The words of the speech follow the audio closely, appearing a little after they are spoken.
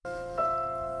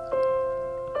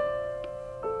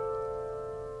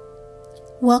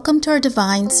Welcome to our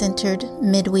Divine-Centered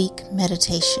Midweek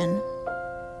Meditation.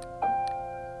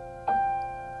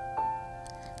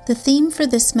 The theme for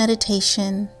this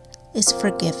meditation is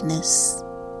forgiveness.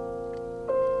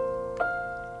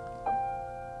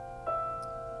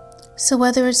 So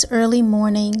whether it's early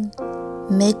morning,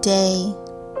 midday,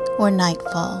 or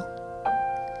nightfall,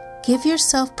 give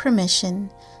yourself permission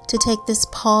to take this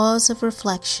pause of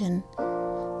reflection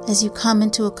as you come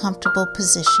into a comfortable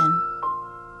position.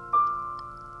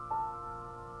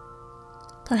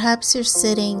 Perhaps you're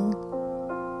sitting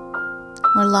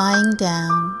or lying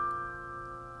down.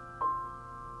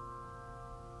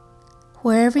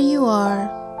 Wherever you are,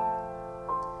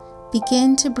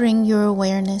 begin to bring your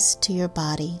awareness to your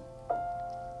body.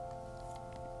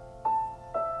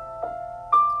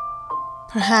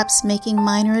 Perhaps making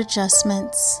minor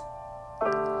adjustments,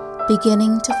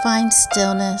 beginning to find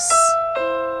stillness.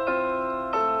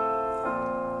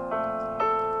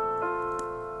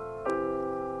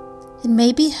 It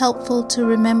may be helpful to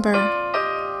remember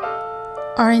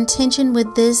our intention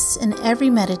with this and every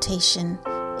meditation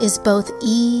is both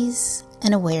ease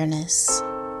and awareness.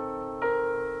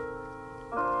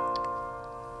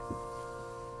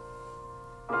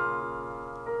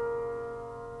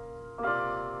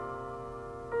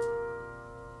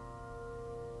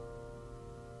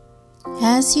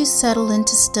 As you settle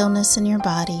into stillness in your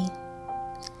body,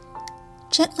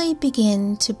 gently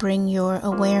begin to bring your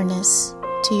awareness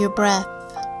to your breath,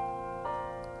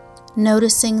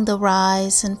 noticing the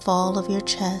rise and fall of your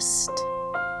chest.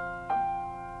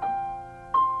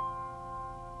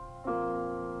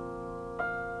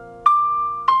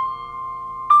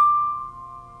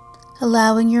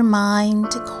 Allowing your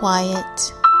mind to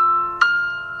quiet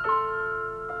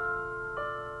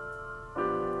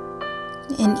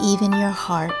and even your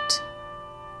heart.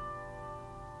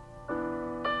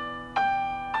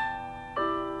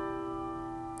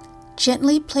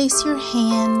 Gently place your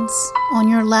hands on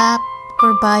your lap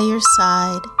or by your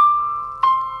side.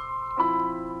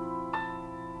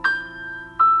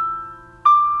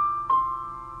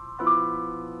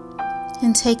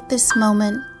 And take this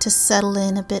moment to settle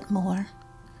in a bit more,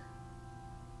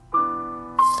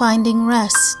 finding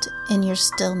rest in your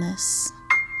stillness.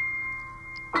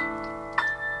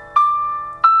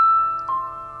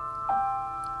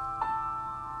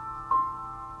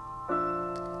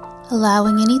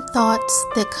 Allowing any thoughts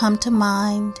that come to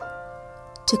mind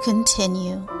to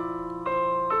continue,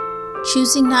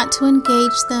 choosing not to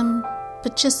engage them,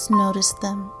 but just notice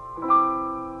them.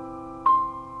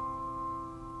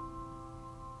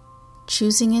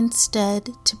 Choosing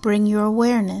instead to bring your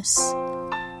awareness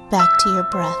back to your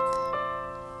breath.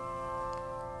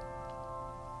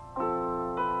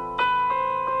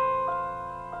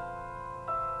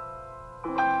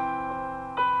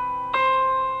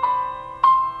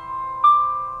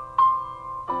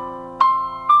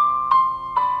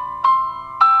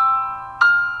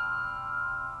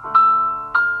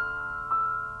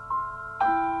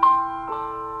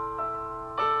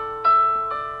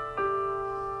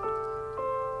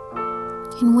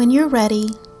 And when you're ready,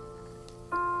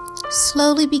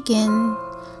 slowly begin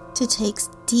to take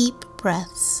deep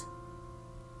breaths.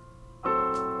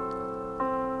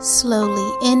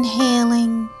 Slowly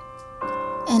inhaling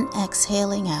and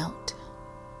exhaling out.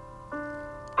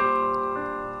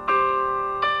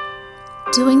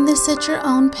 Doing this at your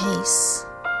own pace.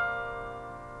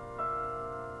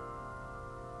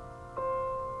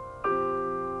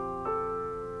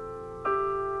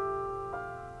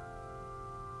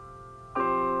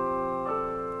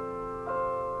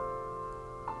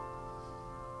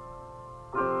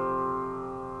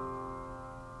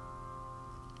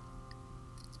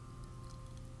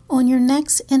 On your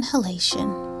next inhalation,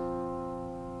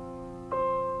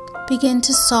 begin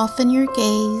to soften your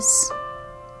gaze,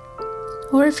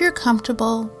 or if you're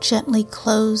comfortable, gently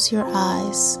close your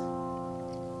eyes.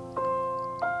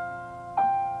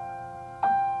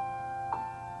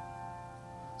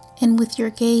 And with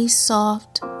your gaze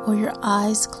soft or your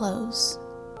eyes closed,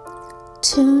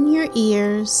 tune your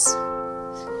ears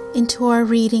into our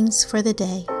readings for the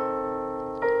day.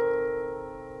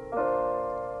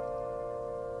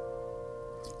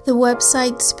 The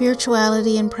website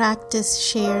Spirituality and Practice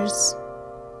shares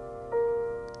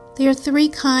there are 3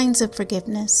 kinds of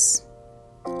forgiveness,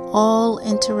 all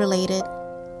interrelated.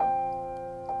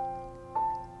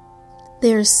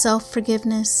 There is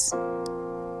self-forgiveness,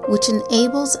 which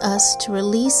enables us to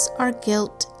release our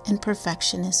guilt and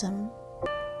perfectionism.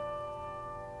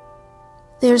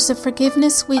 There's the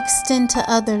forgiveness we extend to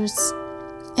others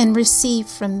and receive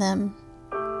from them,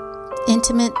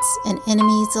 intimates and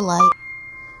enemies alike.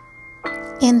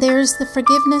 And there is the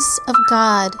forgiveness of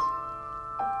God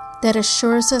that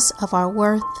assures us of our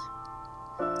worth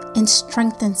and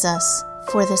strengthens us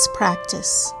for this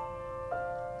practice.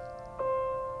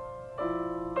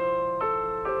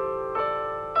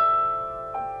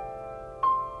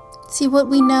 See, what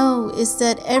we know is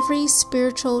that every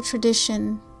spiritual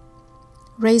tradition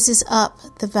raises up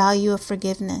the value of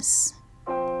forgiveness.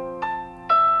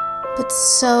 But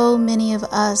so many of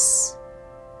us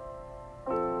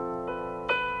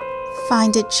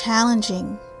find it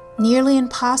challenging, nearly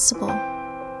impossible,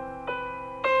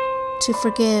 to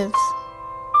forgive.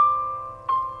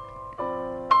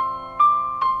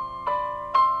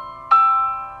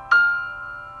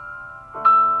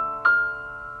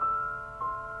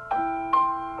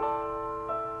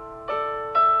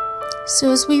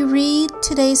 So as we read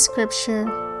today's scripture,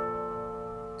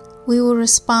 we will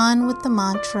respond with the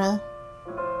mantra,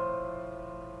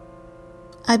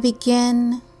 I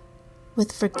begin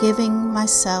with forgiving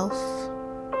myself.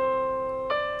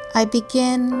 I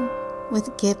begin with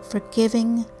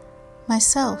forgiving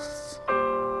myself.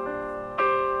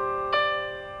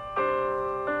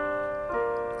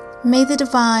 May the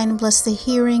Divine bless the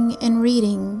hearing and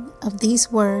reading of these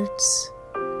words.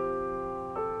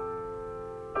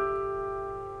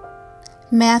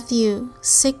 Matthew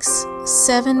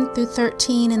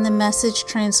 6:7-13 in the Message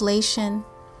translation.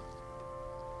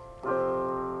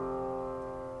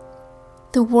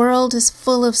 The world is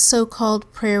full of so-called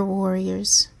prayer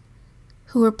warriors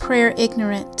who are prayer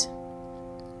ignorant.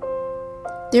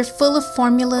 They're full of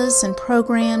formulas and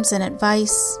programs and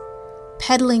advice,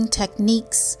 peddling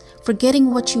techniques for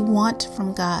getting what you want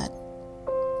from God.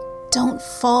 Don't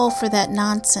fall for that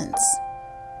nonsense.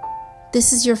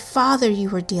 This is your Father you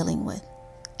are dealing with,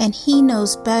 and He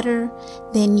knows better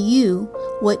than you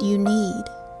what you need.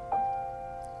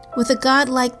 With a God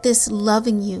like this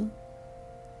loving you,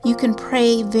 you can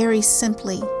pray very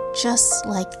simply, just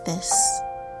like this.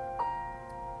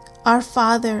 Our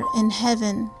Father in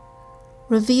heaven,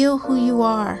 reveal who you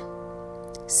are.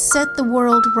 Set the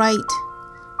world right.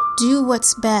 Do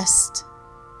what's best.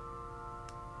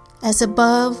 As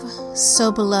above,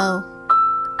 so below.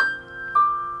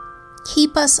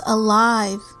 Keep us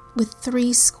alive with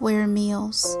 3 square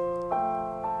meals.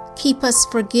 Keep us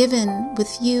forgiven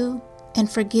with you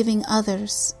and forgiving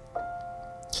others.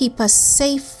 Keep us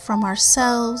safe from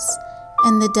ourselves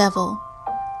and the devil.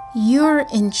 You're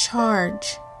in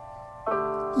charge.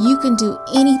 You can do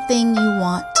anything you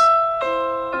want.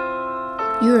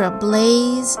 You're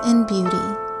ablaze in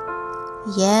beauty.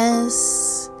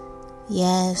 Yes,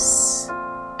 yes,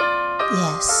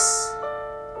 yes.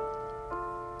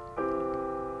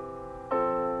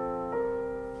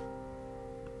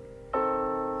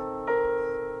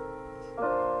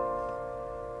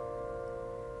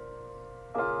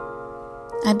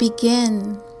 I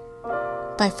begin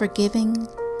by forgiving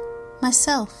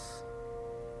myself.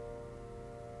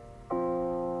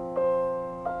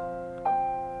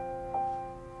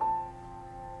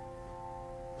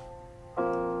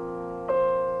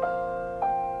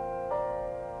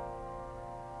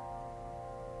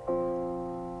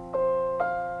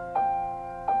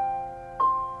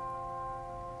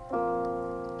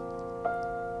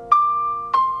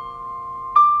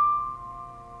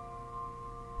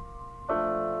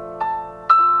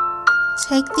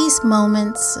 Take these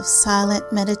moments of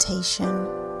silent meditation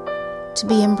to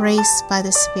be embraced by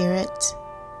the Spirit.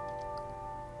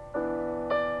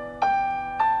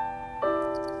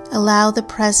 Allow the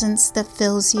presence that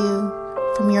fills you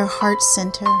from your heart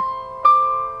center.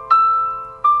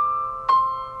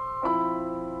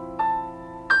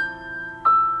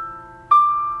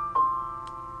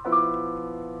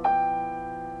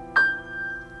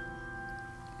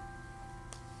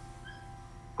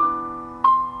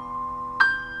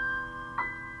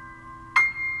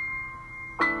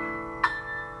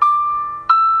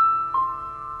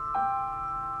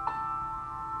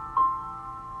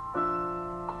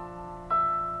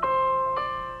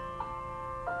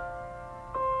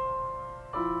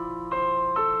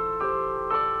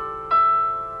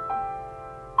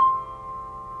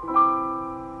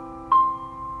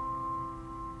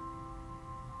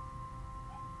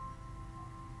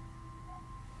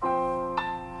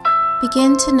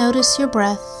 Begin to notice your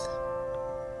breath,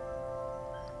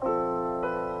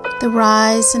 the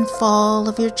rise and fall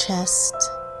of your chest.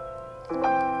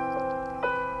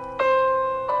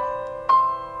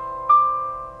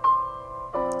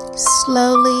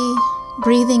 Slowly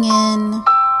breathing in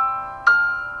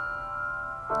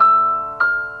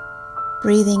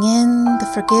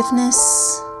the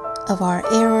forgiveness of our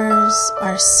errors,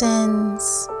 our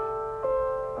sins,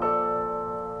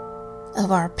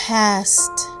 of our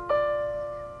past,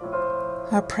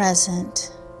 our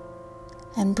present,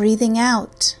 and breathing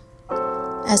out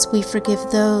as we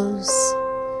forgive those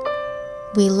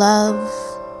we love,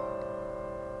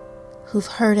 who've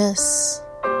hurt us,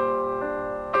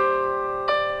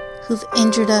 who've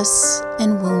injured us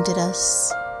and wounded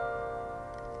us.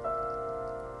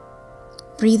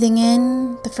 Breathing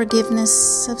in the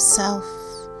forgiveness of self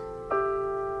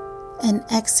and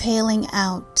exhaling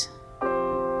out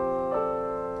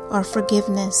our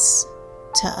forgiveness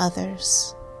to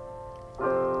others.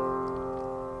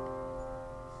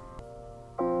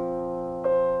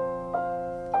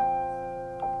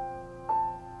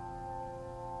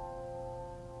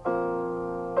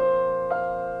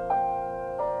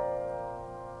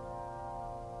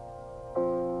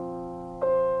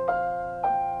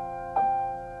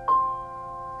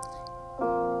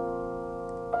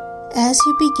 As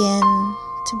you begin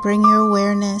to bring your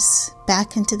awareness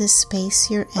back into the space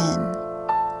you're in,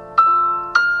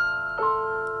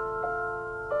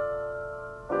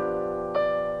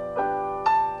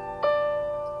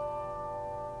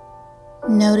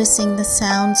 noticing the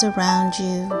sounds around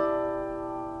you,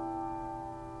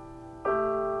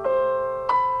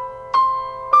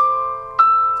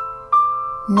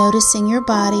 noticing your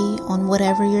body on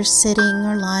whatever you're sitting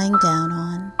or lying down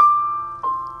on.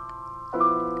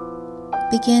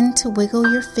 Begin to wiggle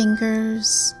your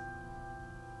fingers,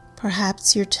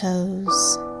 perhaps your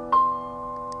toes,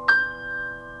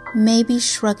 maybe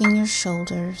shrugging your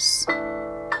shoulders.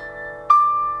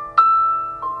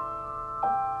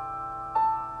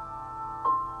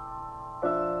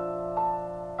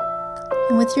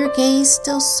 And with your gaze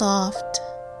still soft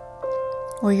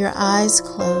or your eyes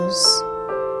closed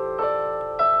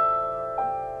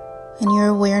and your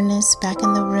awareness back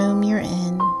in the room you're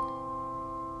in,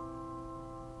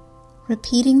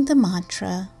 repeating the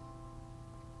mantra,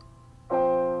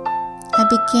 I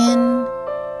begin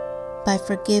by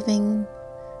forgiving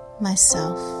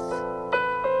myself.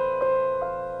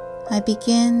 I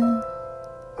begin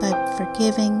by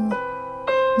forgiving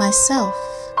myself.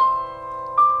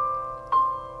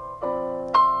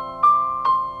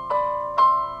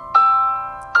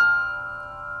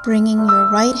 Bringing your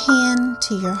right hand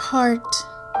to your heart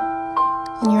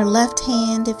and your left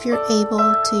hand, if you're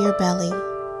able, to your belly.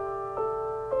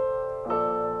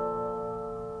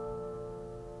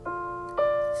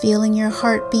 Feeling your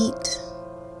heartbeat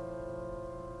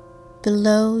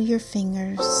below your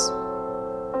fingers.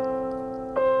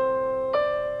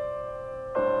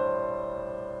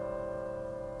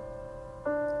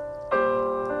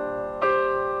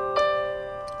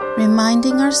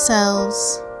 Reminding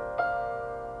ourselves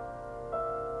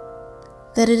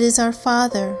that it is our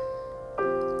Father,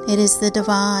 it is the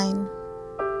Divine,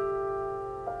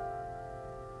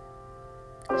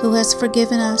 who has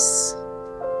forgiven us,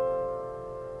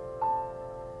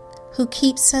 who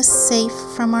keeps us safe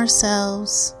from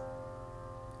ourselves,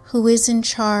 who is in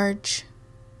charge,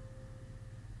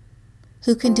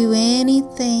 who can do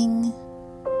anything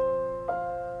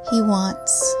He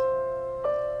wants.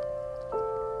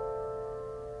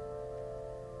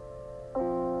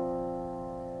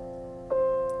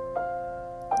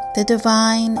 The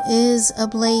Divine is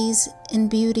ablaze in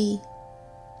beauty,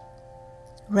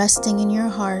 resting in your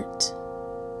heart,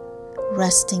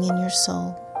 resting in your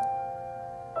soul.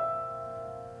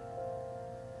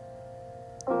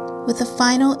 With a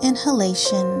final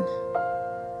inhalation,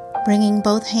 bringing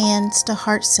both hands to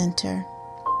heart center,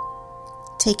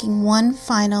 taking one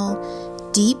final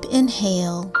deep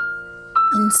inhale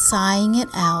and sighing it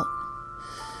out.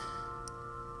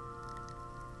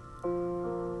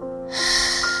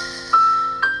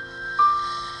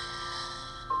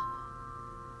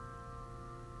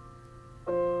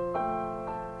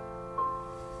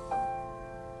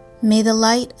 May the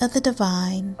light of the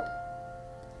Divine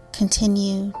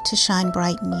continue to shine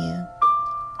bright in you.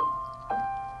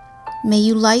 May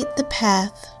you light the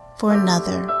path for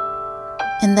another,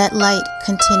 and that light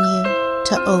continue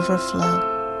to overflow.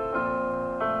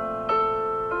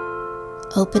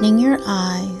 Opening your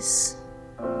eyes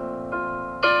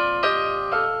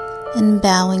and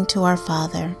bowing to our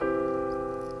Father.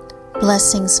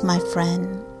 Blessings, my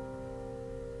friend.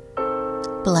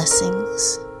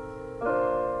 Blessings.